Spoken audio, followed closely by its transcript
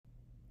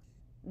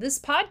This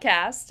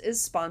podcast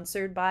is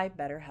sponsored by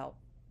BetterHelp.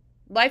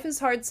 Life is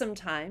hard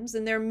sometimes,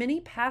 and there are many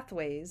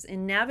pathways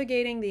in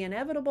navigating the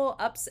inevitable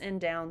ups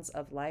and downs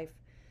of life.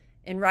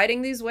 In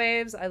riding these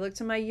waves, I look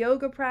to my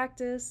yoga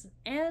practice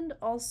and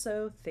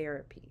also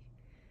therapy.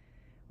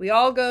 We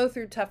all go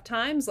through tough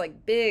times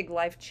like big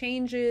life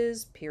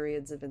changes,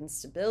 periods of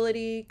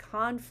instability,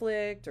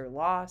 conflict, or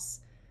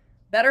loss.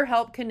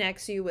 BetterHelp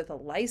connects you with a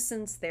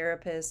licensed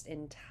therapist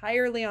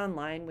entirely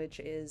online, which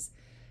is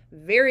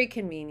very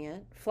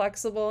convenient,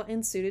 flexible,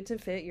 and suited to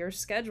fit your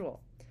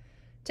schedule.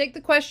 Take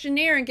the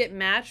questionnaire and get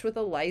matched with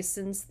a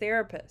licensed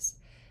therapist.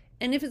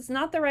 And if it's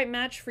not the right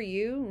match for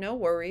you, no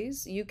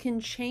worries. You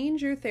can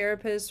change your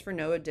therapist for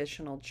no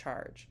additional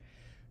charge.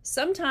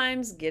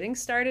 Sometimes getting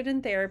started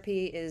in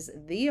therapy is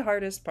the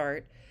hardest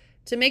part.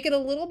 To make it a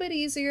little bit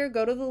easier,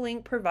 go to the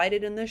link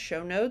provided in the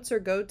show notes or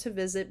go to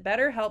visit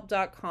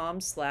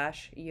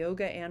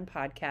betterhelp.com/yoga and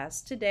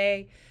podcast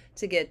today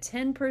to get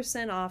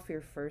 10% off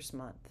your first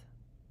month.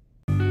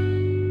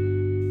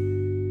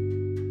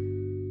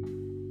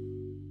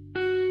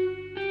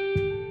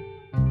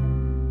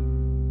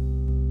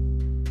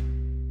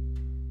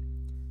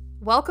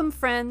 Welcome,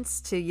 friends,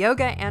 to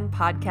Yoga and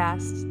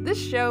Podcast. This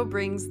show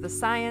brings the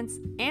science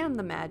and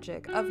the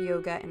magic of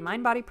yoga and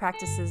mind-body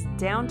practices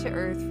down to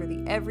earth for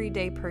the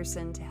everyday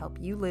person to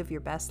help you live your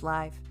best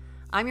life.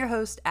 I'm your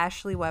host,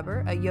 Ashley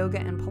Weber, a yoga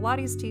and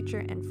Pilates teacher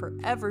and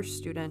forever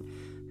student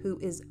who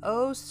is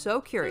oh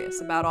so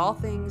curious about all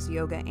things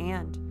yoga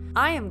and.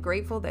 I am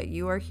grateful that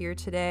you are here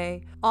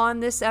today. On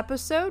this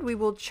episode, we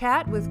will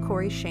chat with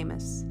Cory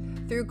Shamis.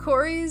 Through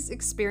Cory's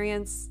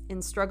experience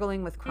in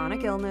struggling with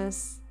chronic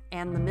illness,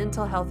 and the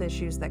mental health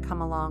issues that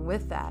come along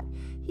with that,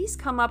 he's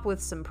come up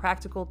with some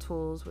practical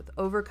tools with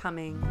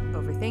overcoming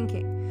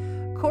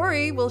overthinking.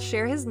 Cory will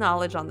share his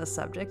knowledge on the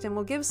subject and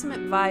will give some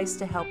advice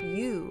to help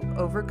you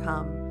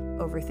overcome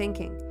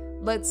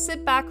overthinking. Let's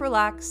sit back,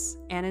 relax,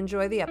 and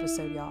enjoy the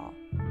episode, y'all.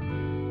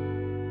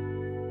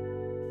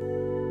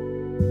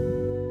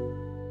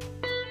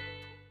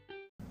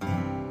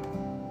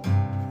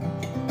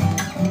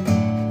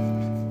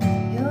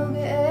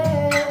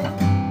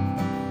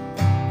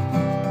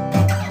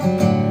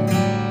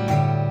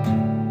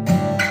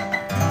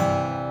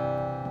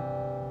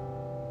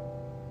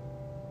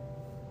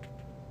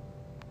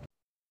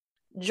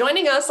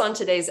 Joining us on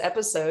today's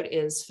episode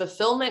is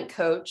fulfillment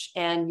coach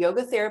and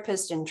yoga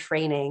therapist in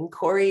training,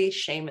 Cory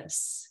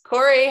Shamis.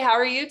 Cory, how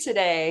are you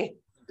today?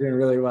 Doing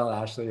really well,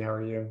 Ashley. How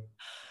are you?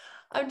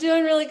 I'm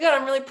doing really good.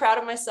 I'm really proud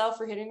of myself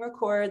for hitting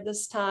record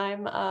this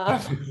time.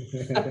 Yeah.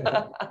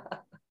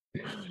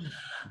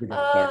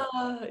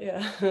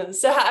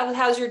 So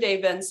how's your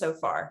day been so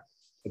far?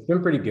 It's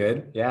been pretty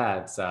good.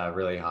 Yeah, it's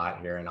really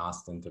hot here in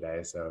Austin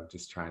today, so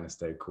just trying to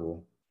stay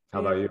cool. How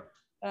about you?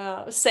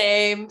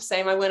 Same.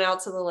 I went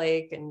out to the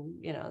lake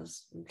and, it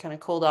was kind of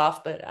cooled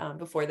off, but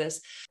before this,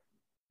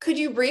 could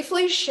you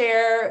briefly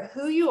share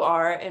who you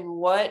are and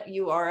what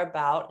you are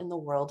about in the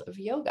world of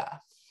yoga?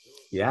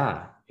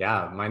 Yeah.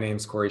 My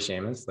name's Cory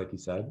Shamis, like you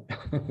said.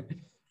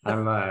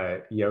 I'm a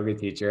yoga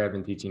teacher. I've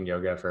been teaching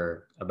yoga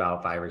for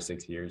about 5 or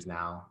 6 years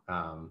now.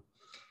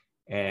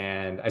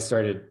 And I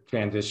started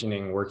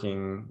transitioning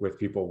working with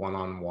people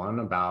one-on-one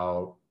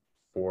about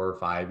 4 or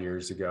 5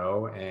 years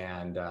ago,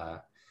 and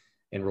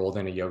enrolled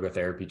in a yoga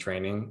therapy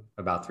training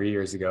about 3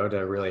 years ago to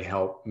really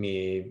help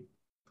me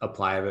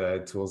apply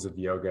the tools of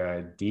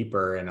yoga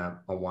deeper in a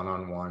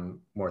one-on-one,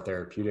 more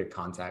therapeutic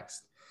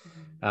context.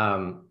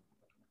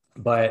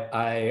 But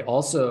I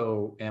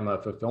also am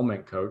a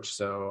fulfillment coach.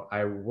 So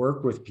I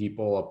work with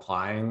people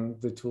applying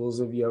the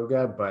tools of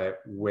yoga, but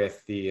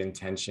with the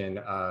intention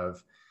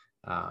of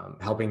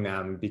helping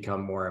them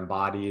become more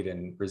embodied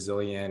and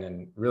resilient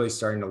and really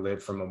starting to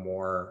live from a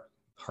more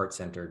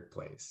heart-centered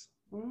place.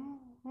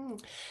 Mm-hmm.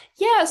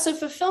 Yeah. So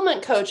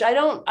fulfillment coach, I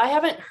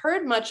haven't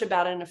heard much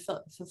about a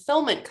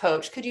fulfillment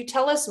coach. Could you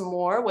tell us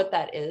more what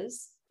that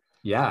is?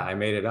 Yeah, I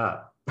made it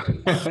up.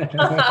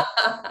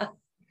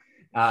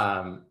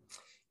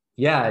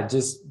 Yeah,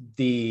 just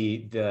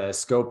the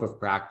scope of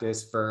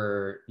practice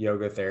for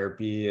yoga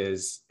therapy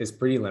is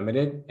pretty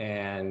limited,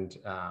 and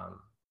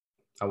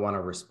I want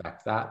to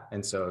respect that.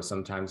 And so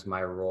sometimes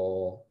my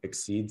role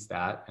exceeds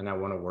that, and I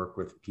want to work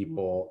with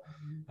people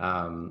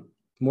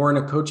more in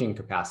a coaching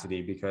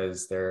capacity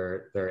because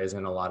there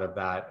isn't a lot of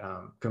that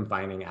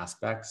confining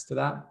aspects to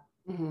that.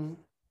 Mm-hmm.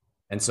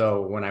 And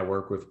so when I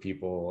work with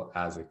people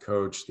as a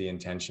coach, the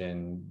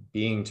intention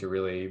being to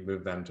really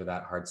move them to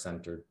that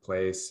heart-centered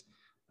place,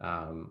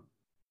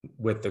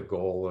 with the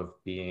goal of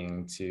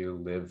being to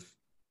live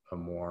a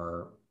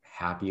more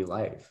happy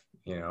life.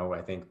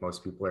 I think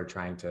most people are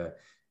trying to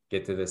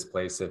get to this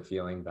place of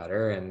feeling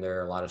better, and there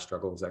are a lot of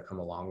struggles that come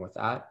along with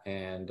that.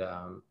 And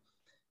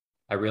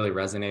I really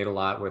resonate a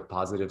lot with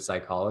positive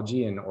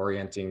psychology and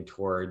orienting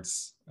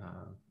towards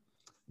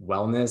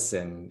wellness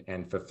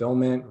and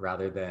fulfillment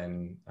rather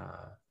than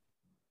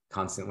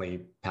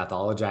constantly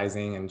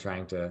pathologizing and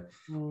trying to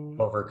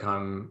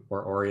overcome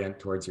or orient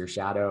towards your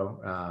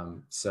shadow.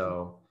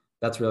 So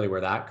that's really where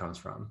that comes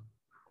from.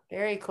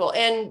 Very cool.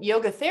 And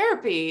yoga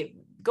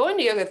therapy, going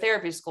to yoga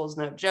therapy school is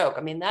no joke.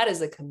 I mean, that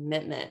is a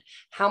commitment.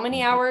 How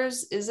many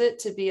hours is it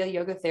to be a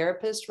yoga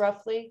therapist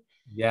roughly?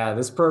 Yeah,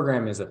 this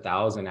program is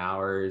 1,000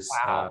 hours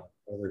Wow.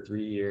 over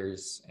 3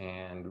 years,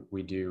 and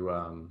we do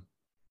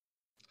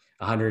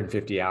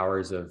 150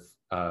 hours of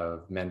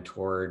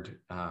mentored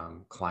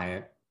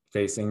client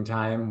facing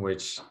time,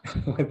 which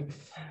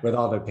with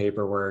all the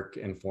paperwork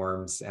and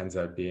forms ends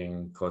up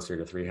being closer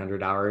to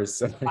 300 hours.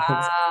 So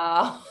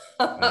Wow.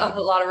 A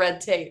lot of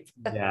red tape.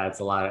 yeah, it's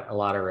a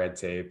lot of red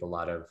tape, a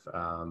lot of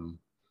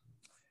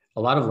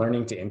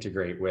learning to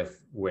integrate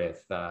with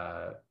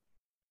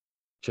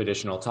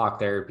traditional talk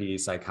therapy,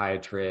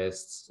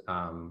 psychiatrists,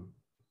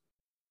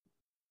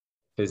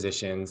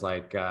 physicians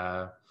like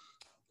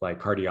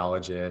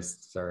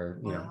cardiologists, or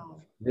Wow.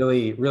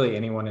 really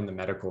anyone in the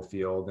medical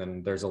field.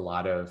 And there's a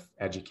lot of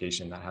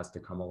education that has to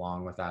come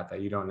along with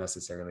that you don't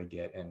necessarily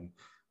get in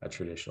a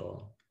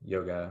traditional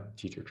yoga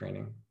teacher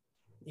training.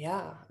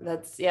 Yeah,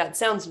 it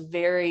sounds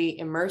very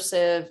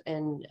immersive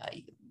and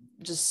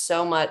just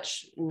so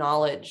much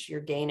knowledge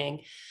you're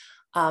gaining.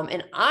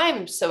 And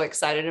I'm so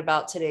excited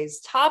about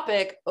today's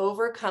topic,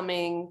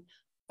 overcoming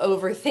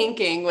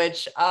overthinking,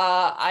 which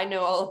I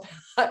know all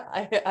about.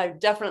 I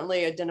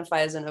definitely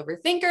identify as an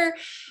overthinker.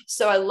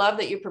 So I love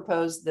that you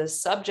proposed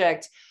this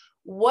subject.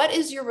 What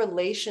is your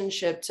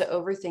relationship to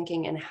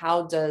overthinking, and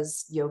how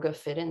does yoga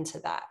fit into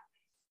that?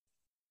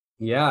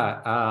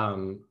 Yeah,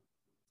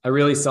 I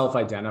really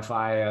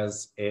self-identify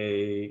as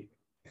a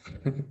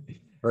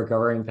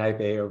recovering type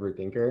A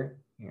overthinker.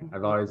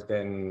 I've always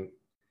been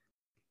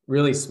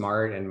really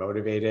smart and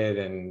motivated,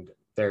 and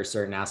there are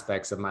certain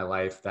aspects of my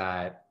life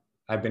that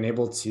I've been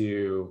able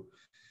to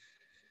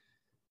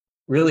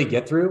really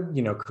get through,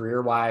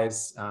 career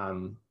wise,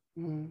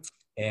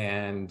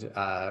 and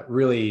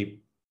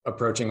really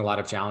approaching a lot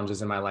of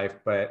challenges in my life.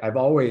 But I've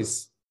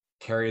always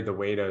carried the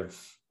weight of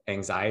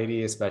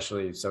anxiety,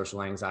 especially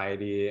social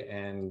anxiety.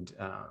 And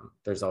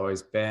there's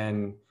always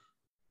been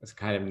this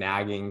kind of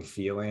nagging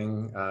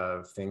feeling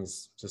of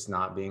things just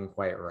not being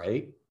quite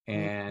right.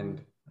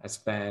 And I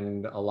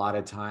spent a lot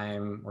of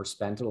time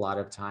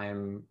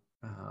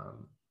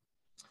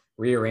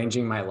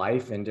rearranging my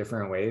life in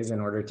different ways in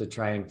order to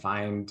try and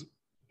find,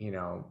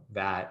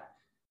 that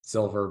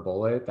silver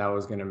bullet that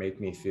was going to make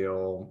me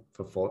feel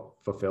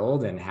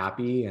fulfilled and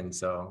happy. And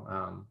so,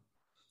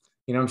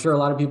 I'm sure a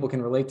lot of people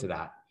can relate to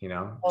that,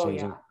 Oh,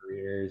 changing yeah.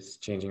 careers,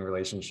 changing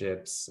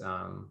relationships.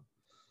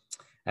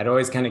 I'd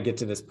always kind of get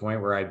to this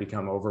point where I'd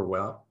become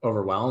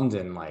overwhelmed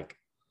and like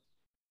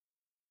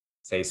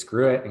say,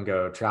 screw it, and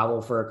go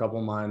travel for a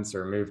couple months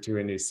or move to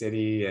a new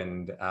city.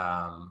 And,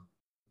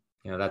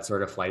 that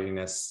sort of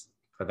flightiness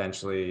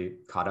eventually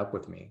caught up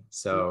with me.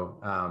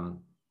 So,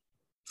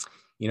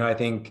 I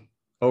think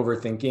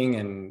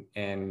overthinking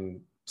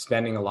and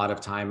spending a lot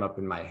of time up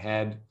in my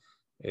head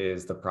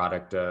is the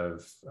product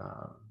of,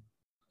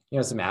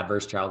 some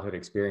adverse childhood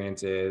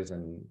experiences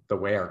and the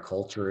way our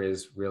culture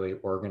is really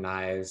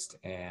organized.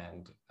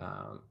 And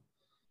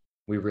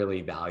we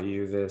really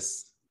value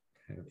this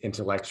kind of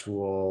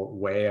intellectual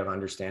way of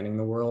understanding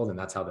the world. And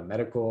that's how the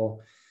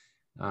medical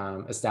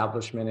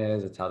establishment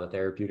is. It's how the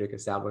therapeutic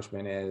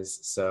establishment is.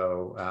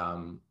 So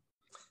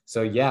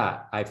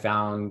yeah, I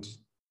found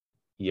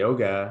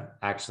yoga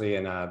actually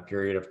in a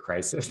period of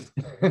crisis,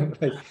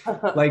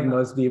 like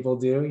most people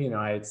do.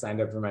 I had signed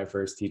up for my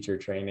first teacher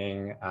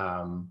training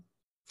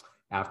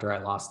after I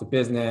lost the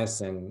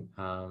business, and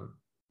a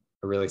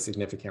really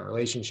significant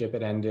relationship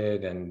had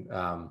ended. And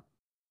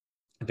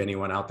if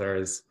anyone out there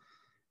has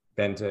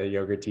been to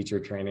yoga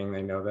teacher training,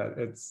 they know that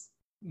it's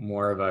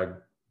more of a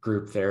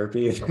group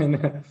therapy than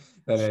a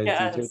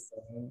teacher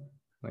training.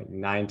 Like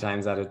 9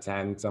 times out of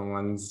 10,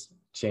 someone's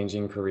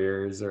changing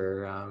careers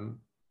or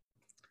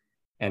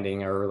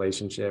ending a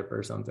relationship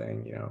or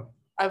something,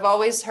 I've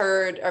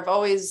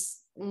always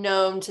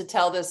known to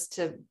tell this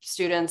to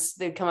students.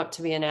 They'd come up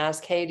to me and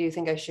ask, hey, do you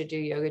think I should do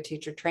yoga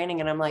teacher training?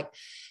 And I'm like,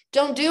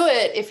 don't do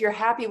it if you're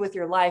happy with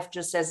your life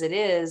just as it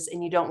is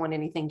and you don't want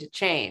anything to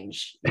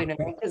change,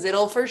 because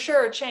it'll for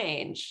sure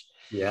change.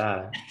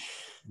 Yeah,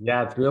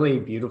 it's really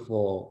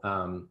beautiful.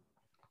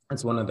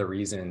 That's one of the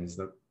reasons,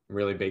 the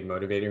really big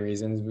motivating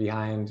reasons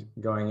behind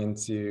going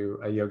into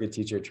a yoga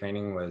teacher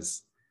training,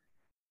 was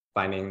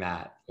finding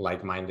that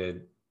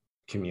like-minded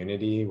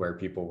community where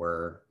people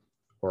were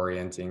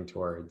orienting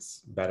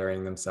towards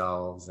bettering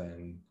themselves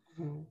and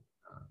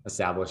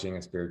establishing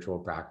a spiritual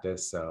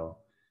practice. So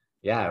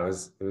yeah, it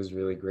was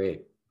really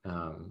great.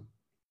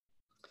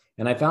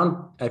 And I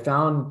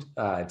found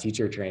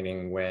teacher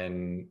training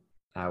when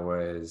I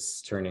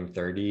was turning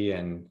 30,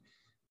 and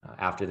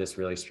after this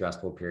really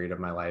stressful period of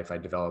my life, I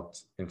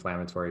developed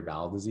inflammatory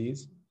bowel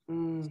disease.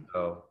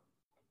 So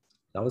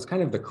that was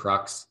kind of the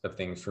crux of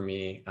things for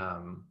me.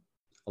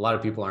 A lot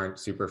of people aren't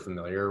super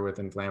familiar with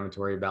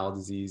inflammatory bowel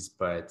disease,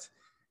 but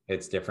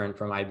it's different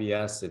from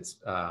IBS. It's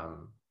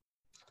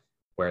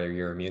where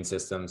your immune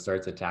system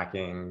starts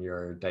attacking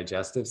your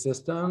digestive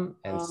system.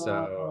 And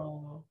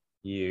so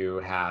you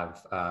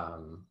have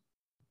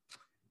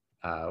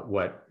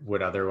what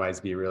would otherwise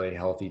be really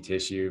healthy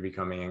tissue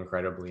becoming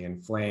incredibly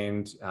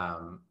inflamed.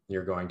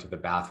 You're going to the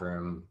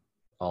bathroom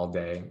all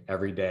day,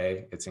 every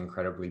day. It's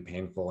incredibly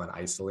painful and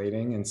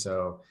isolating. And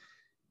so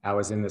I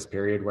was in this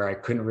period where I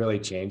couldn't really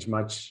change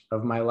much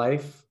of my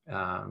life,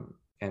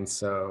 and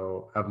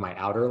so of my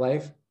outer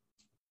life.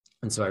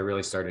 And so I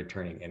really started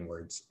turning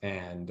inwards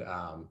and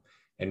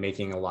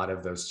making a lot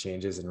of those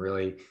changes and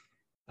really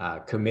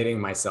committing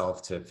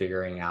myself to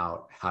figuring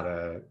out how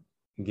to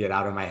get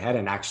out of my head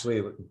and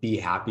actually be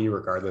happy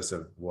regardless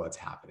of what's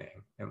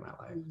happening in my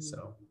life.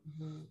 So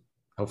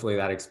hopefully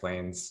that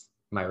explains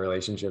my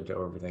relationship to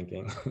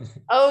overthinking.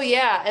 Oh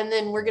yeah, and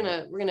then we're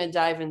gonna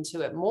dive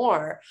into it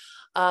more.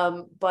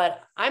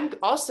 But I'm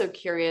also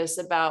curious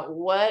about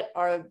what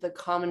are the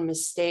common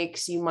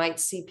mistakes you might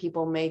see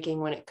people making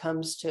when it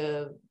comes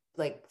to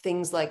like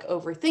things like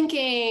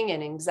overthinking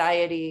and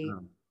anxiety.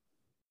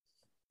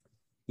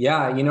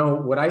 Yeah,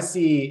 what I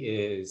see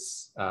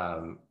is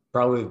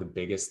probably the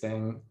biggest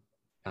thing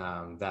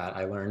that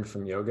I learned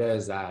from yoga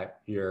is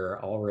that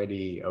you're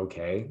already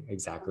okay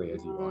exactly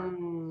as you are.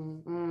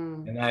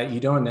 And that you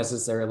don't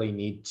necessarily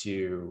need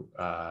to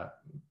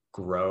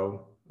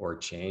grow or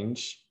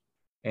change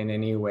in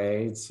any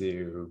way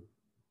to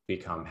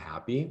become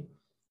happy.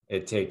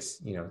 It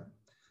takes,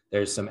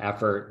 there's some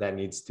effort that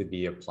needs to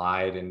be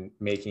applied in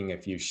making a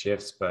few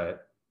shifts,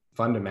 but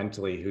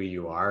fundamentally who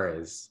you are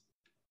is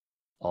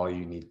all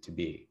you need to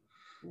be.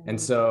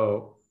 And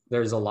so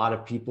there's a lot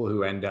of people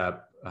who end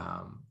up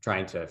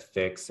trying to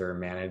fix or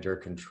manage or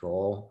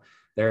control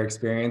their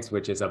experience,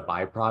 which is a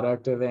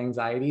byproduct of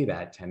anxiety.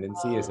 That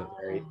tendency is a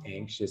very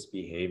anxious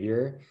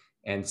behavior.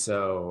 And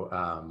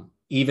so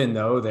even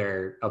though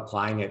they're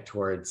applying it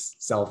towards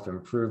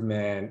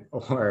self-improvement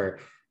or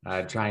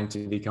trying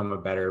to become a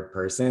better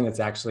person, it's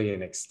actually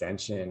an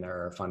extension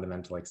or a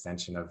fundamental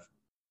extension of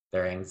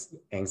their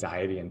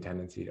anxiety and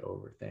tendency to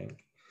overthink.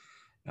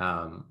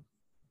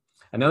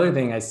 Another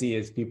thing I see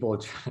is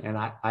people, and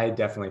I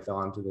definitely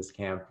fell into this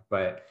camp,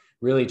 but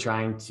really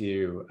trying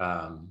to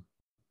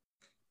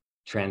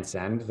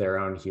transcend their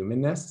own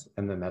humanness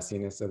and the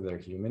messiness of their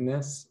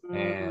humanness.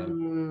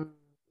 And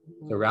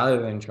so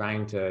rather than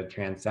trying to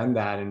transcend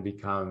that and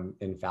become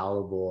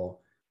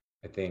infallible,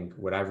 I think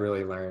what I've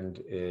really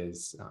learned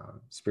is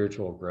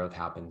spiritual growth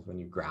happens when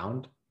you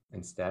ground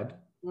instead.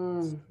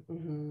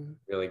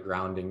 Really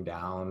grounding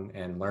down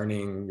and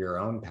learning your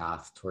own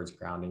path towards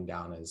grounding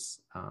down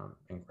is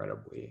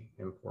incredibly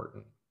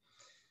important.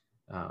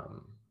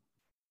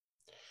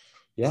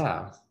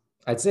 Yeah,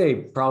 I'd say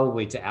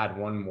probably to add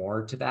one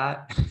more to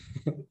that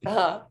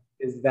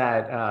is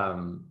that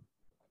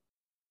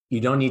you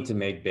don't need to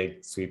make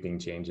big sweeping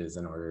changes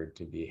in order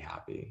to be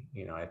happy.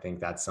 I think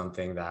that's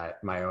something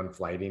that my own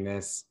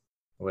flightiness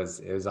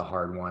is a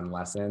hard won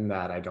lesson,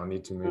 that I don't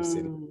need to move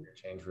cities or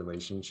change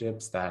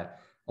relationships, that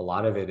a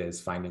lot of it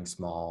is finding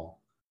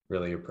small,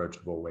 really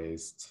approachable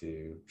ways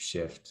to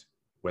shift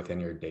within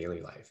your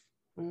daily life.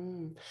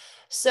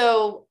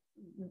 So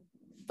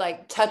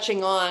like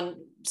touching on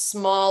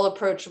small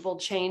approachable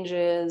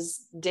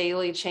changes,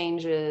 daily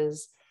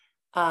changes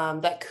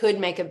that could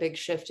make a big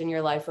shift in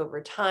your life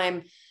over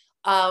time.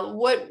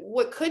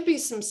 What could be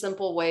some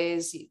simple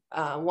ways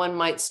one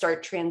might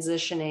start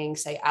transitioning,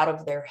 say, out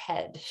of their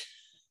head?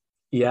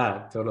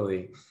 Yeah,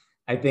 totally.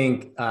 I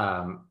think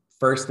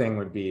first thing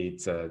would be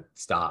to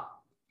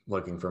stop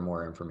looking for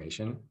more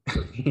information.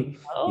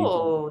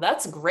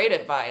 That's great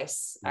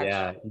advice. Actually.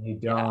 Yeah, you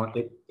don't.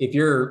 Yeah. If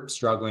you're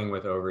struggling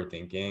with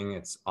overthinking,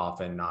 it's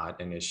often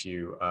not an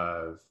issue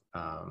of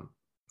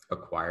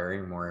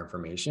acquiring more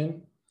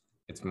information.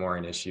 It's more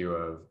an issue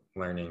of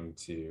learning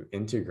to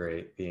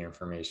integrate the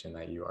information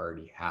that you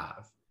already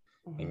have.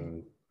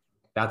 And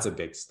that's a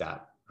big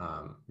step,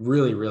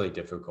 really, really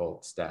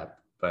difficult step.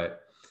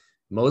 But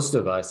most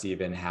of us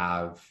even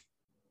have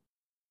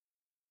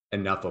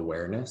enough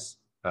awareness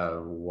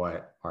of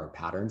what our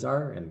patterns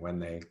are and when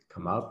they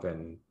come up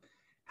and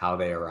how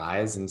they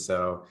arise. And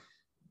so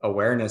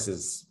awareness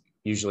is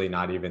usually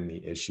not even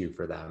the issue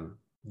for them.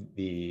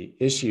 The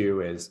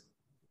issue is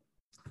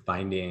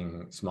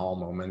finding small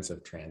moments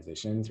of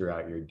transition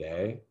throughout your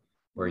day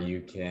where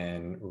you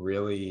can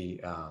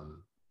really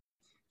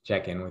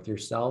check in with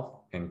yourself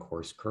and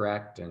course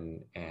correct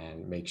and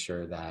make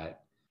sure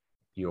that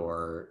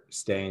you're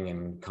staying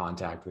in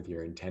contact with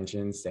your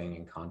intentions, staying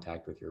in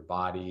contact with your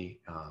body,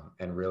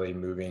 and really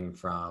moving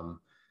from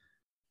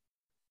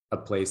a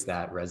place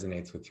that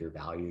resonates with your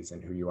values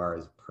and who you are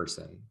as a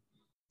person.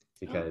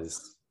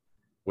 Because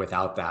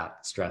without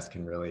that, stress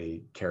can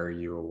really carry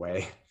you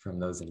away from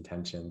those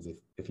intentions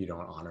if you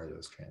don't honor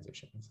those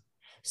transitions.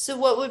 So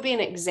what would be an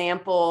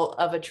example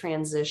of a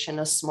transition,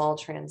 a small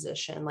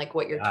transition, like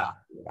what you're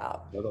talking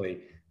about?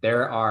 Totally.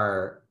 There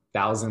are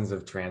thousands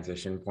of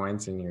transition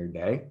points in your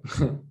day.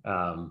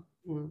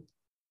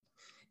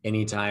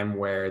 Anytime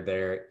where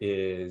there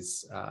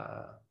is,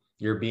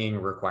 you're being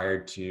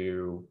required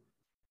to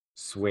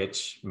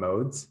switch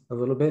modes a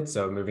little bit.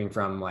 So moving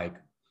from like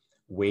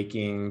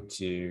waking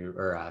to,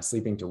 or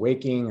sleeping to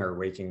waking, or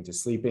waking to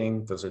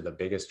sleeping. Those are the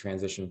biggest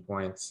transition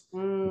points.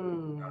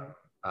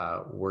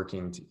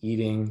 working to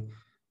eating,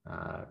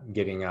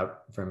 getting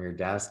up from your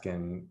desk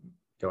and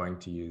going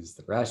to use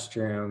the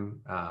restroom,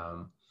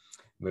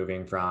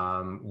 moving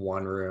from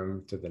one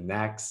room to the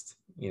next,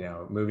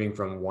 moving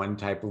from one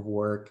type of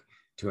work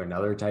to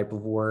another type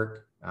of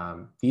work.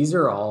 These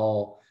are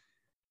all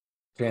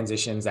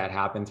transitions that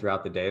happen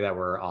throughout the day that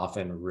we're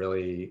often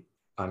really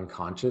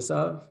unconscious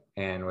of.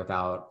 And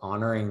without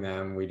honoring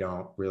them, we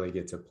don't really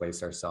get to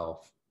place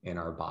ourselves in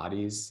our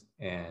bodies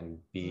and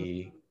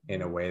be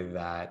in a way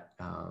that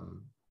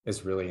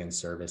is really in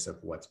service of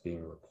what's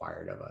being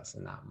required of us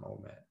in that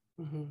moment.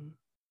 Mm-hmm.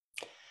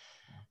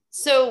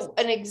 So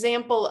an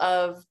example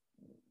of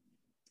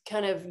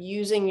kind of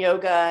using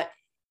yoga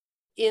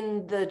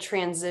in the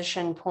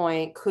transition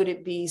point, could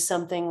it be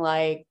something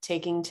like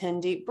taking 10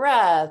 deep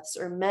breaths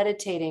or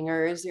meditating,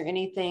 or is there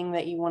anything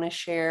that you want to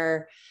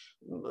share,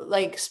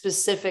 like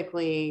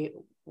specifically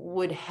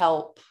would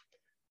help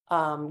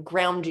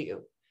ground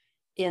you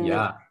in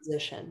the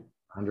transition?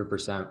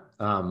 100%.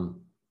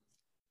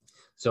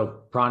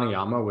 So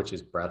pranayama, which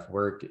is breath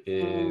work,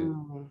 is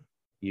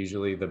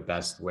usually the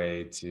best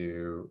way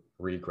to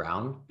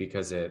reground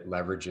because it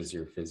leverages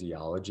your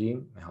physiology.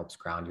 It helps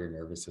ground your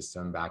nervous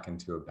system back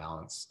into a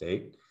balanced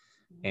state.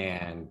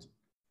 And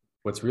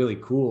what's really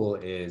cool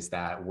is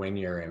that when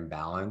you're in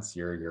balance,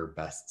 you're your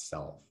best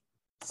self.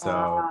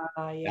 So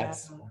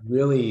that's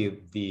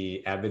really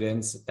the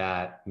evidence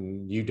that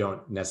you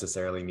don't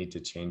necessarily need to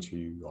change who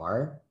you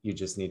are. You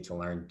just need to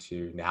learn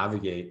to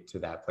navigate to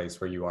that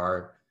place where you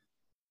are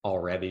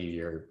already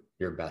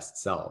your best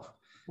self.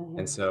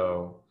 And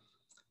so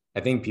I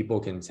think people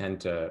can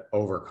tend to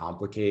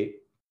overcomplicate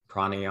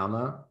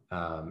pranayama.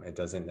 It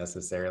doesn't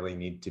necessarily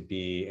need to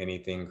be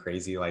anything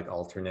crazy like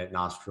alternate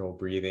nostril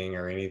breathing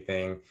or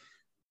anything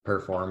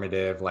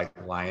performative like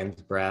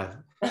lion's breath.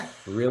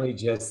 Really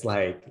just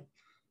like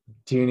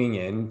tuning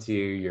into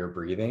your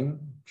breathing,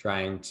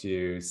 trying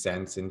to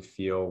sense and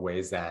feel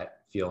ways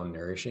that feel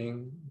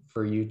nourishing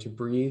for you to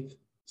breathe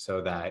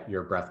so that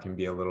your breath can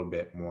be a little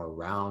bit more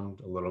round,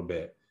 a little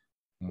bit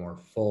more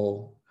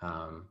full.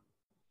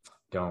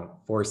 Don't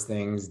force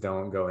things,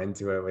 don't go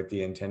into it with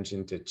the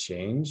intention to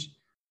change,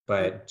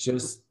 but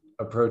just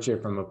approach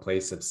it from a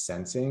place of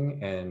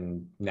sensing,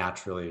 and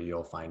naturally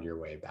you'll find your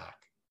way back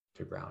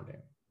to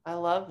grounding. I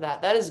love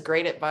that. That is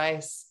great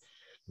advice.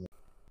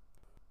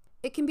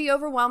 It can be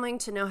overwhelming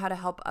to know how to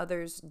help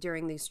others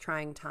during these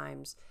trying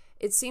times.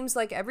 It seems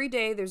like every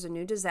day there's a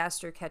new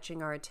disaster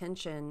catching our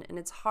attention, and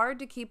it's hard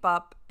to keep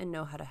up and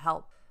know how to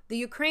help. The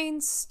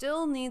Ukraine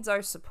still needs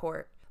our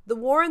support. The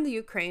war in the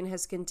Ukraine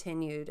has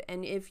continued,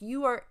 and if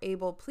you are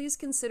able, please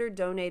consider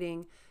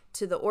donating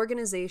to the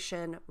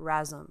organization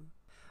Razom.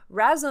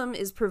 Razom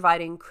is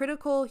providing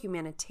critical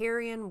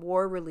humanitarian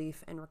war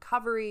relief and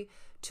recovery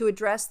to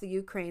address the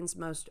Ukraine's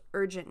most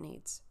urgent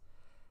needs.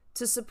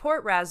 To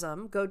support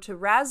Razom, go to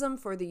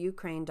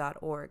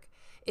razomfortheukraine.org.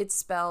 It's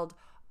spelled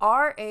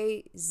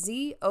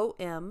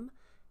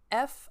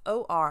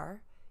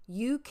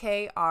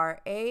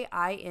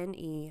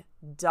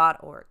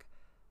razomforukraine.org.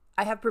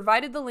 I have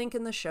provided the link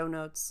in the show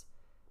notes.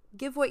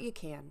 Give what you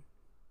can.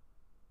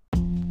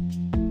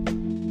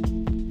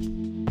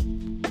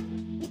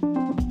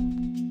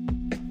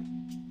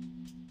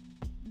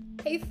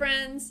 Hey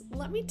friends,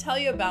 let me tell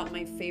you about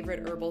my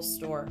favorite herbal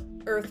store,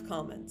 Earth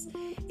Commons.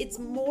 It's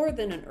more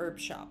than an herb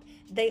shop.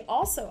 They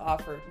also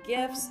offer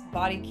gifts,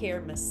 body care,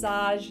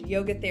 massage,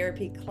 yoga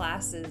therapy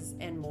classes,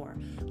 and more.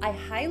 I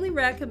highly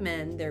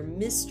recommend their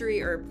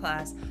mystery herb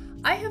class.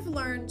 I have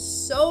learned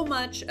so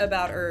much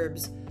about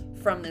herbs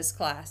from this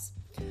class.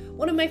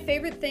 One of my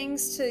favorite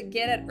things to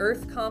get at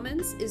Earth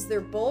Commons is their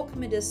bulk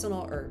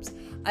medicinal herbs.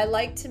 I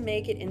like to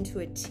make it into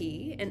a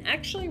tea, and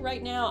actually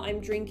right now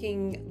I'm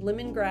drinking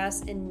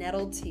lemongrass and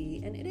nettle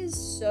tea, and it is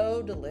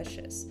so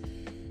delicious.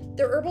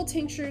 Their herbal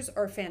tinctures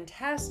are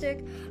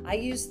fantastic. I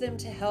use them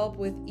to help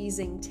with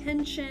easing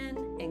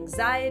tension,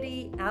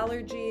 anxiety,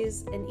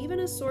 allergies, and even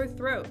a sore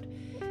throat.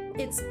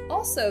 It's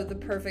also the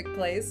perfect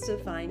place to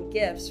find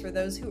gifts for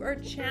those who are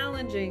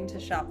challenging to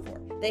shop for.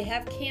 They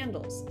have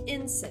candles,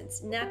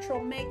 incense,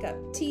 natural makeup,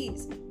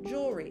 teas,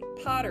 jewelry,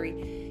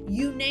 pottery.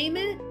 You name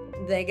it,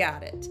 they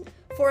got it.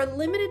 For a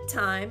limited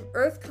time,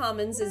 Earth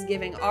Commons is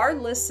giving our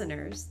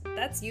listeners,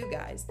 that's you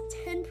guys,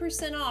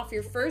 10% off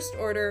your first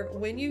order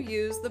when you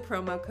use the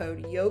promo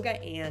code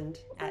YOGAAND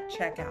at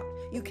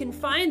checkout. You can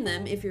find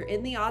them if you're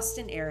in the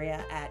Austin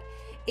area at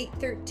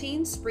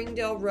 813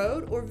 Springdale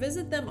Road, or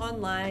visit them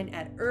online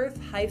at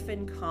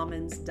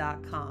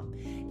earth-commons.com.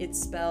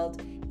 It's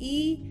spelled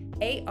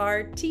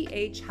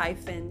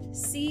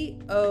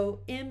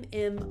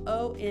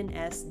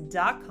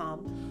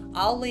EARTH-COMMONS.com.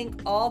 I'll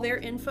link all their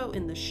info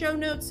in the show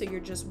notes so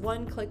you're just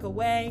one click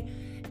away.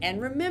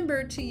 And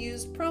remember to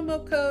use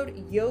promo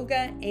code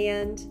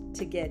YOGAAND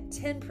to get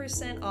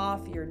 10%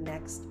 off your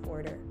next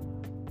order.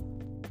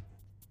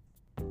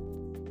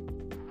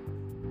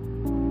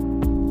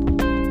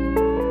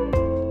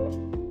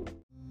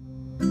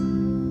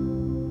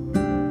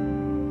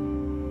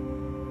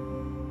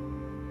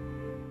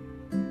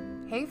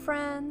 Hey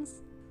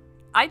friends!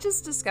 I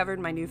just discovered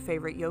my new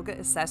favorite yoga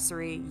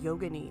accessory,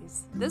 Yoga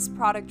Knees. This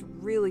product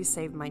really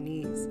saved my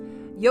knees.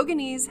 Yoga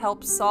Knees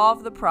help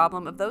solve the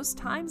problem of those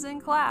times in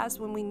class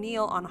when we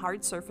kneel on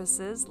hard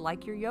surfaces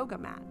like your yoga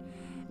mat.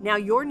 Now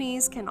your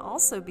knees can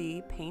also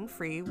be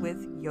pain-free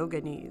with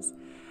Yoga Knees.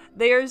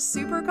 They are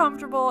super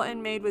comfortable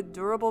and made with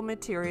durable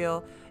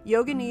material.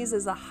 Yoga Knees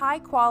is a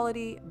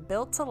high-quality,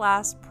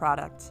 built-to-last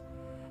product.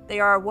 They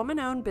are a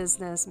woman-owned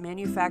business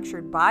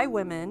manufactured by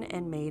women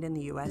and made in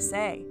the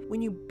USA. When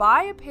you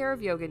buy a pair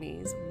of Yoga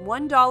Knees,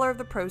 $1 of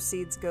the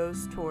proceeds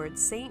goes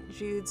towards St.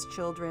 Jude's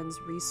Children's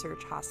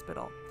Research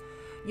Hospital.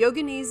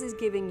 Yoga Knees is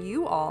giving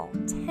you all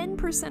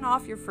 10%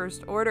 off your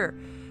first order.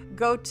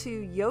 Go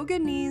to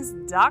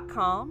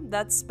yogaKnees.com,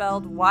 that's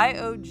spelled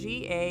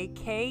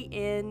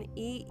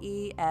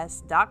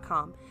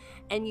YOGAKNEES.com,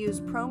 and use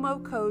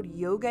promo code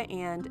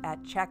YOGAAND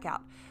at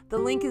checkout. The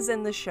link is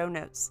in the show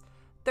notes.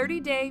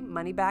 30-day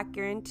money-back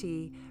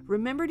guarantee.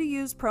 Remember to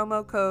use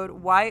promo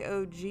code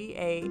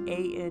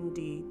YOGAAND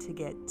to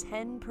get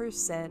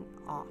 10%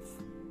 off.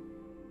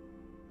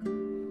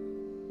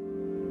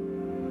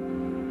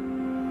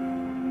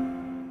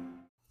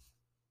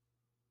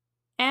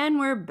 And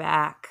we're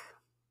back.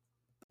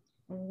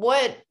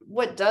 What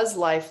does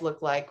life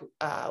look like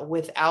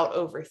without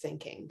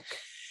overthinking?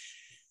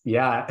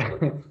 Yeah,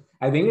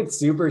 I think it's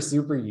super,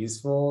 super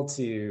useful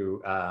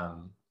to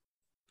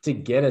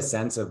get a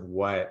sense of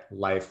what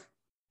life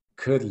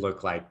could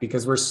look like,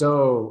 because we're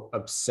so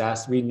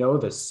obsessed. We know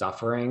the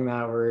suffering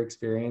that we're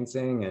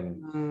experiencing,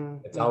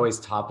 and it's always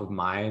top of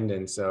mind.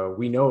 And so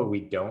we know what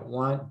we don't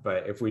want,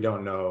 but if we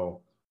don't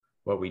know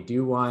what we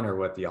do want or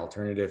what the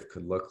alternative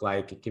could look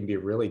like, it can be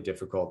really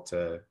difficult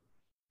to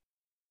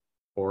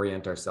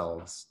orient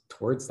ourselves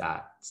towards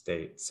that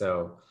state.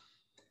 So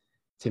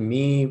to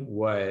me,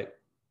 what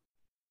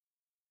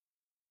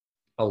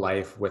a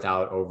life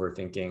without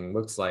overthinking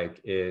looks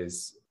like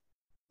is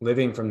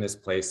living from this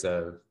place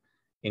of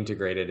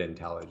integrated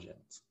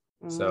intelligence.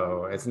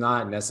 So it's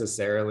not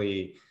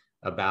necessarily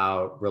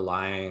about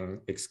relying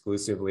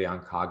exclusively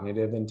on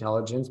cognitive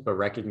intelligence, but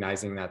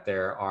recognizing that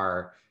there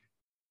are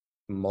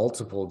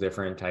multiple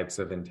different types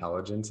of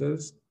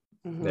intelligences.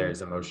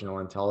 There's emotional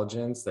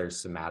intelligence, there's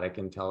somatic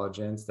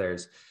intelligence,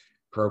 there's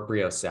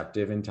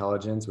proprioceptive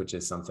intelligence, which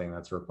is something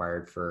that's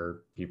required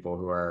for people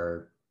who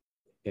are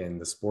in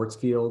the sports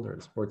field or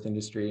the sports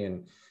industry.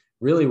 And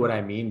really what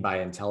I mean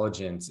by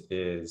intelligence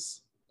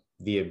is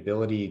the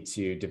ability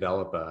to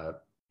develop a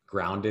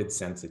grounded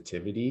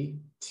sensitivity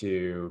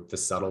to the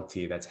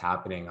subtlety that's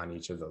happening on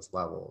each of those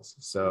levels.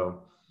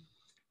 So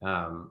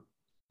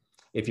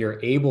if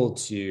you're able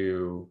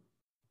to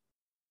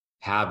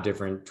have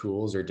different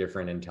tools or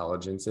different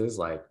intelligences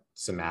like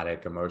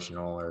somatic,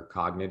 emotional, or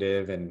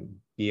cognitive, and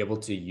be able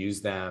to use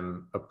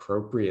them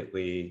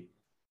appropriately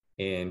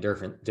in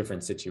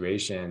different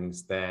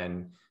situations,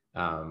 then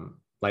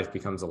life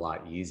becomes a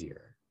lot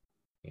easier.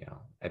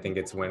 I think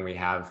it's when we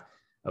have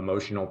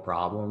emotional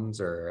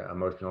problems or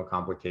emotional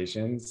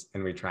complications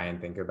and we try and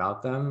think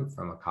about them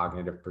from a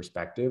cognitive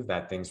perspective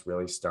that things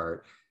really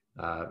start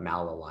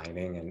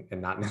malaligning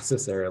and not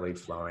necessarily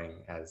flowing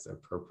as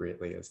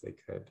appropriately as they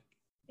could.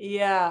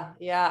 Yeah.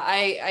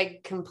 I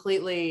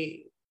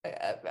completely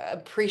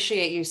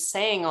appreciate you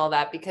saying all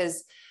that,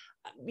 because,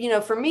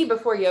 for me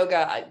before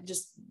yoga, I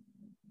just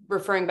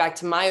referring back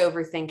to my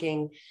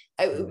overthinking,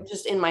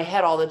 just in my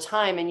head all the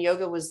time. And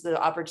yoga was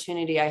the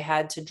opportunity I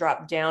had to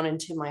drop down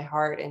into my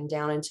heart and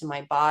down into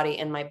my body.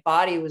 And my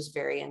body was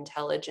very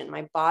intelligent.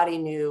 My body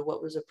knew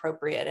what was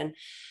appropriate. And,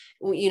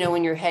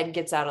 when your head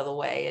gets out of the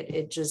way,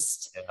 it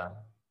just,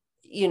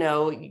 you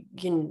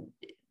can,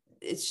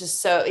 it's just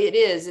so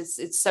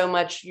it's so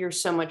much, you're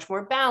so much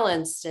more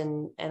balanced.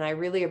 And I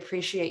really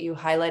appreciate you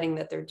highlighting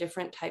that there are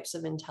different types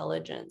of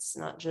intelligence,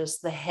 not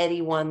just the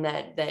heady one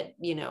that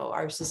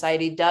our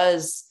society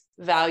does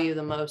value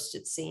the most,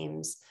 it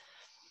seems.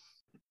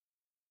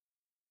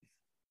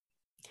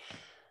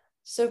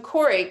 So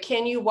Cory,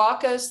 can you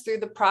walk us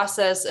through the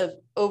process of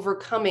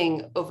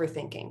overcoming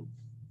overthinking?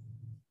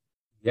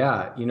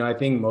 Yeah, I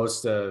think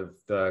most of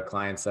the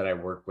clients that I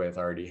work with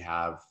already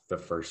have the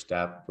first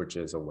step, which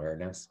is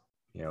awareness.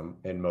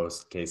 In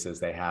most cases,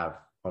 they have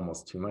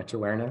almost too much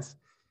awareness,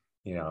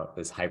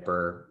 is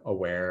hyper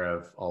aware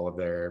of all of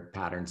their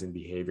patterns and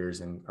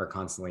behaviors and are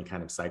constantly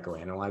kind of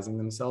psychoanalyzing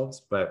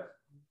themselves. But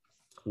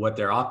what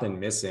they're often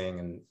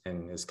missing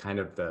and is kind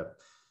of the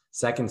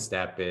second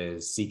step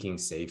is seeking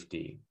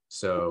safety.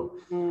 So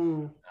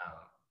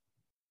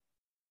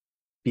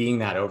being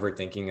that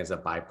overthinking is a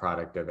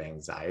byproduct of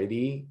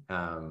anxiety,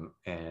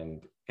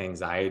 and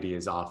anxiety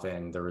is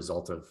often the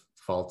result of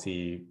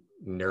faulty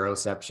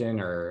neuroception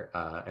or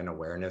an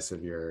awareness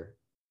of your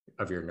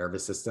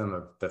nervous system,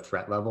 of the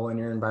threat level in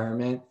your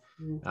environment.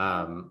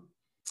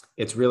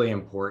 It's really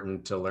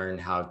important to learn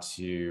how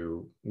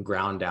to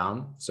ground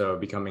down. So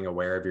becoming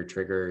aware of your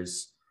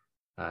triggers,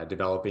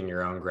 developing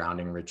your own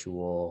grounding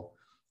ritual,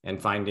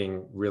 and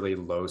finding really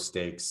low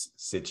stakes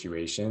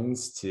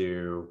situations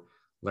to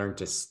learn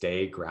to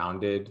stay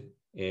grounded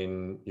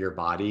in your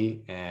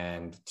body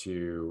and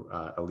to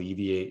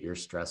alleviate your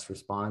stress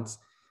response.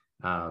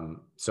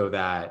 so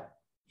that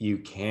you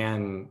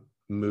can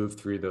move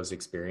through those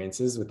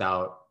experiences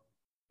without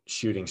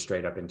shooting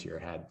straight up into your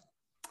head.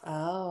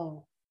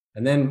 Oh.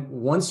 And then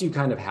once you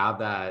kind of have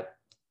that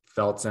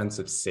felt sense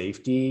of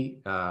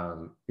safety,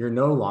 you're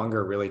no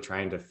longer really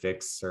trying to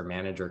fix or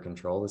manage or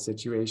control the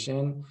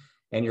situation,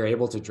 and you're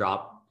able to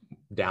drop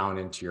down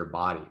into your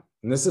body.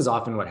 And this is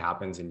often what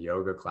happens in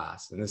yoga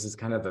class. And this is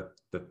kind of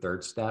the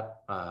third step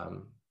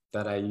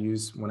that I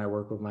use when I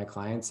work with my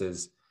clients,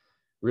 is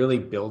really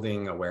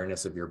building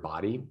awareness of your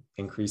body,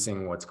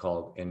 increasing what's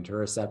called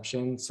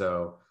interoception.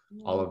 So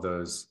all of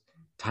those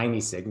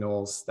tiny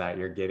signals that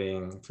you're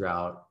getting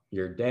throughout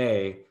your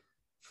day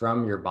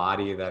from your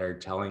body that are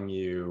telling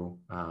you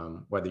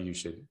whether you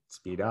should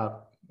speed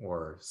up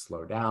or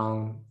slow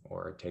down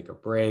or take a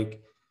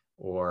break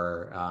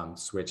or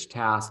switch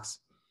tasks.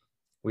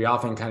 We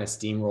often kind of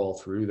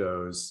steamroll through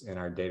those in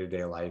our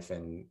day-to-day life.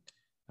 And,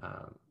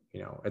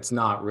 it's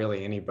not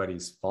really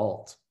anybody's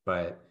fault,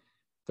 but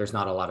there's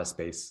not a lot of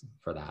space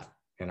for that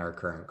in our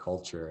current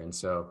culture. And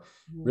so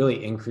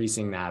really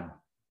increasing that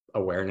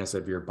awareness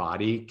of your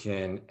body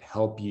can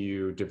help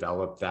you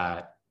develop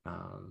that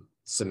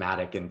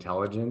somatic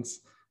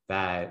intelligence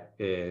that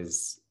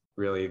is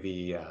really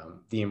the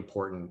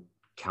important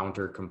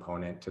counter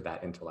component to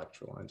that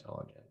intellectual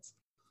intelligence.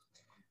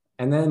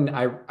 And then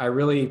I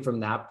really,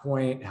 from that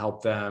point,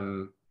 help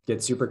them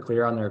get super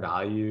clear on their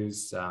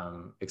values,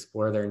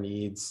 explore their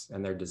needs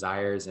and their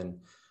desires, and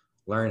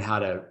learn how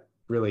to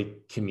really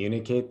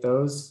communicate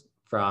those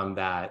from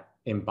that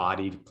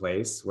embodied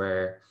place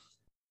where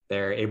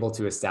they're able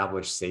to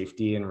establish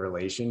safety in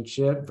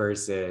relationship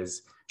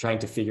versus trying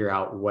to figure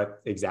out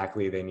what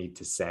exactly they need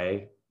to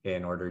say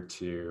in order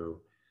to,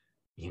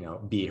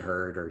 be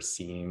heard or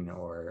seen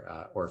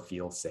or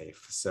feel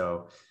safe.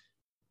 So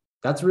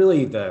that's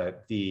really the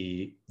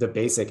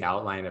basic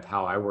outline of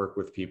how I work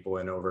with people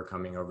in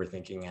overcoming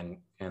overthinking,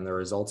 and the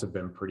results have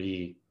been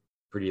pretty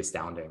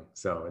astounding.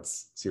 So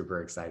it's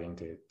super exciting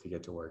to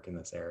get to work in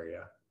this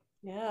area.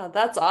 Yeah,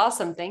 that's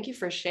awesome. Thank you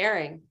for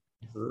sharing.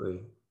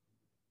 Absolutely.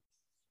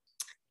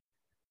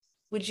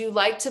 Would you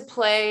like to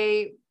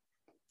play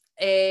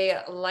a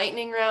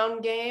lightning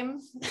round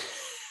game?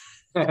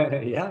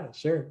 Yeah,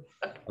 sure.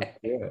 Okay.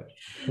 Yeah.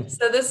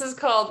 So this is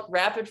called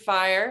rapid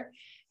fire,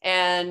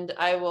 and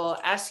I will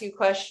ask you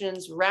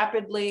questions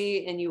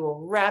rapidly and you will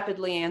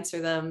rapidly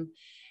answer them.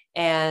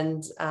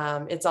 And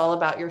it's all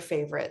about your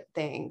favorite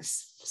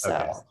things.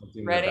 So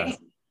Okay, ready?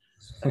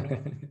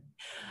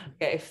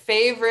 Okay.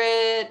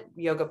 Favorite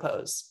yoga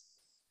pose?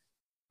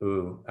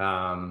 Ooh,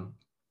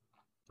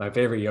 my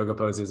favorite yoga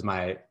pose was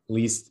my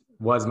least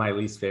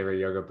favorite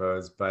yoga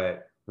pose,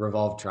 but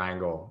revolved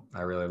triangle.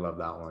 I really love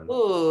that one.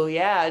 Ooh,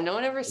 yeah. No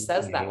one ever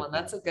says that one.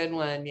 That's a good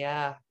one.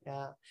 Yeah.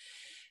 Yeah.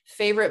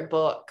 Favorite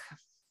book?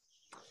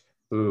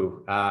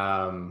 Ooh,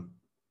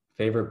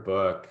 favorite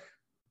book.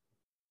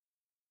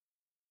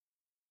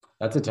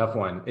 That's a tough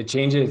one. It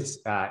changes.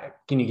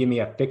 Can you give me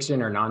a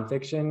fiction or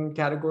nonfiction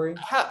category?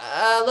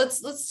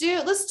 Let's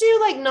do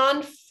like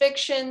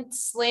nonfiction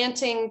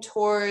slanting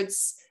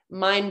towards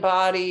mind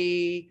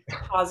body,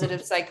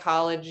 positive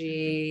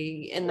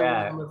psychology in the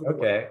realm of the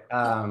okay.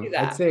 I'd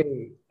that.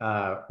 say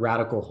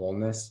Radical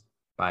Wholeness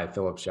by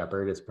Philip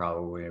Shepard is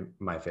probably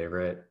my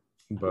favorite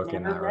book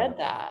in Never that read realm.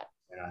 that.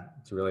 Yeah,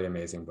 it's a really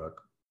amazing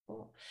book.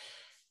 Cool.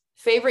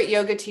 Favorite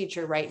yoga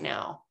teacher right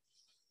now?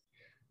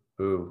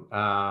 Ooh,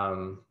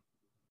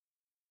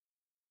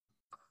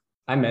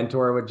 I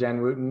mentor with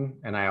Jen Wooten,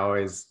 and I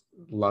always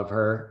love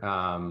her.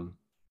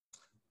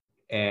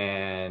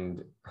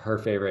 And her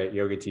favorite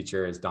yoga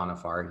teacher is Donna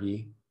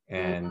Farhi.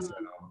 And so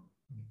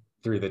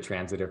through the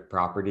transitive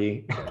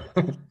property,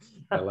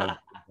 I love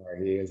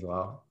Farhi as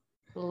well.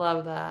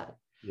 Love that.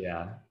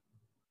 Yeah.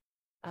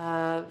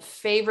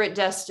 Favorite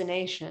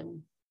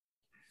destination?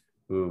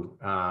 Ooh,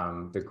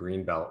 the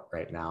green belt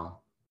right now.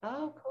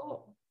 Oh,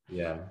 cool.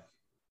 Yeah.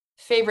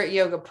 Favorite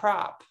yoga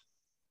prop?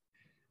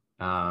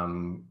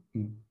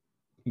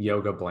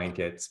 Yoga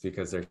blankets,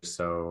 because they're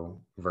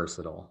so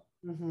versatile.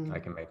 Mm-hmm. I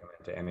can make them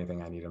into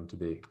anything I need them to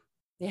be.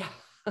 Yeah.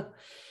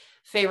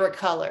 Favorite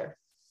color?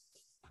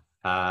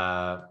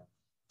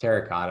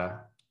 Terracotta.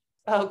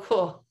 Oh,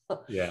 cool.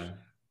 Yeah.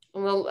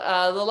 Well,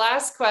 the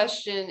last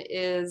question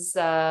is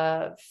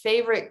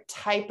favorite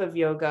type of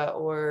yoga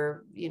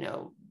or,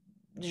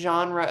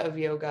 genre of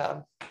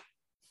yoga?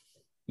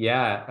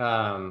 Yeah.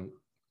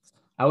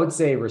 I would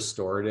say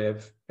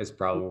restorative is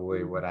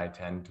probably what I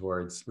tend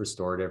towards,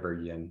 restorative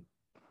or yin.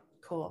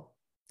 Cool.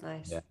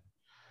 Nice. Yeah.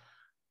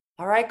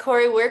 All right,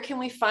 Cory, where can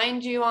we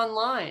find you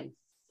online?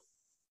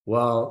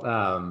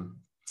 Well,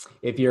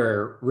 if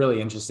you're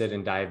really interested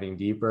in diving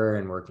deeper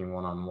and working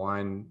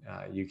one-on-one,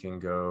 you can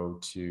go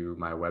to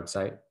my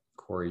website,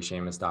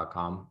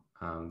 coryshamis.com.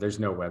 There's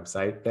no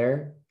website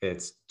there.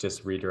 It's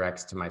just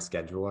redirects to my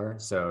scheduler.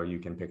 So you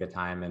can pick a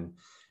time and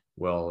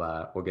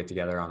we'll get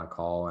together on a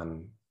call,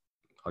 and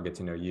I'll get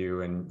to know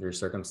you and your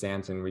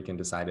circumstance, and we can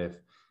decide if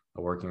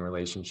a working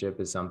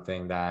relationship is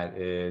something that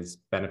is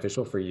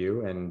beneficial for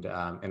you and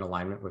in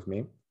alignment with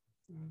me.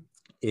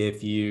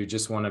 If you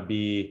just want to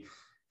be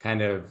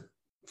kind of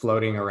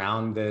floating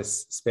around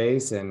this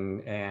space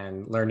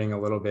and learning a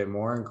little bit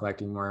more and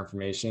collecting more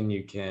information,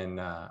 you can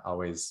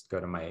always go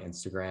to my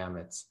Instagram.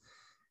 It's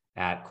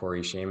at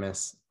Cory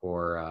Shamis,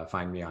 or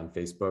find me on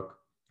Facebook.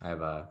 I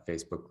have a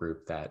Facebook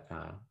group that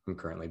I'm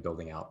currently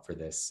building out for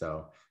this.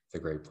 So it's a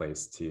great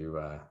place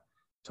to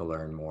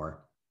learn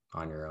more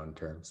on your own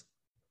terms.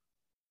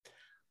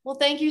 Well,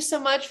 thank you so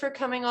much for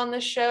coming on the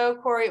show,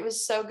 Cory. It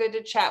was so good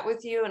to chat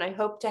with you, and I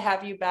hope to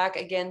have you back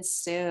again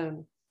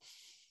soon.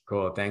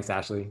 Cool. Thanks,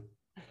 Ashley.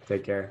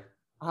 Take care.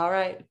 All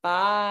right.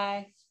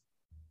 Bye.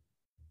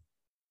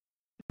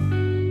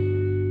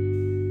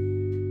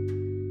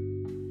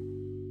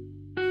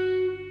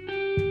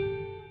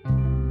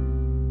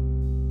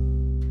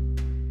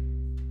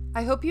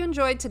 I hope you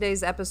enjoyed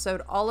today's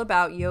episode all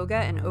about yoga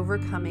and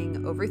overcoming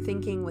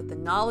overthinking with the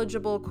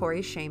knowledgeable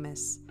Cory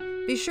Shamis.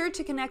 Be sure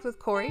to connect with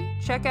Cory,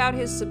 check out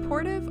his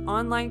supportive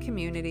online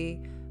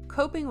community,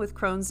 Coping with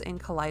Crohn's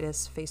and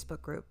Colitis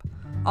Facebook group.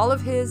 All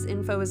of his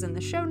info is in the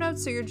show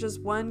notes, so you're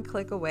just one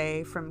click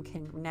away from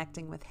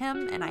connecting with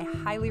him, and I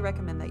highly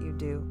recommend that you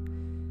do.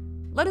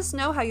 Let us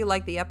know how you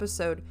like the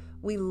episode.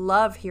 We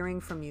love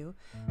hearing from you.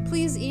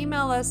 Please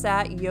email us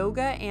at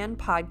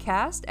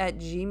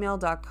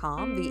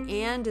yogaandpodcast@gmail.com.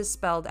 The and is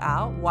spelled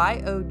out,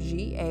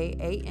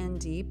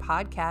 YOGAAND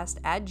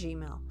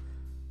podcast@gmail.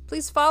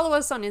 Please follow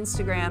us on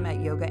Instagram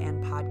at Yoga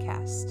and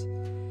Podcast.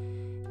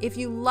 If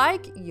you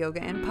like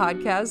Yoga and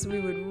Podcast, we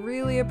would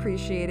really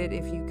appreciate it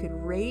if you could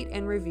rate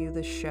and review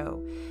the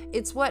show.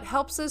 It's what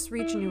helps us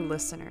reach new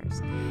listeners.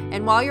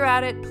 And while you're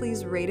at it,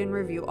 please rate and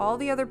review all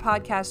the other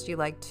podcasts you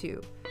like too.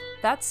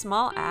 That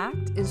small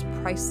act is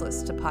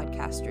priceless to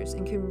podcasters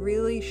and can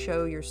really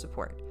show your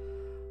support.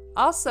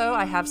 Also,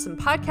 I have some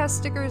podcast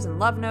stickers and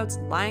love notes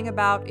lying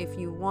about. If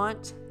you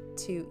want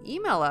to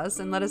email us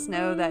and let us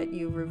know that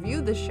you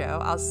reviewed the show,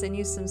 I'll send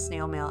you some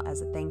snail mail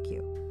as a thank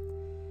you.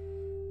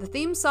 The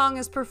theme song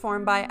is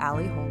performed by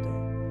Allie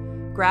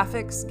Holder.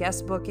 Graphics,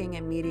 guest booking,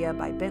 and media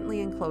by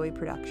Bentley and Chloe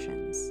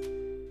Productions.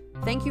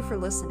 Thank you for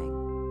listening.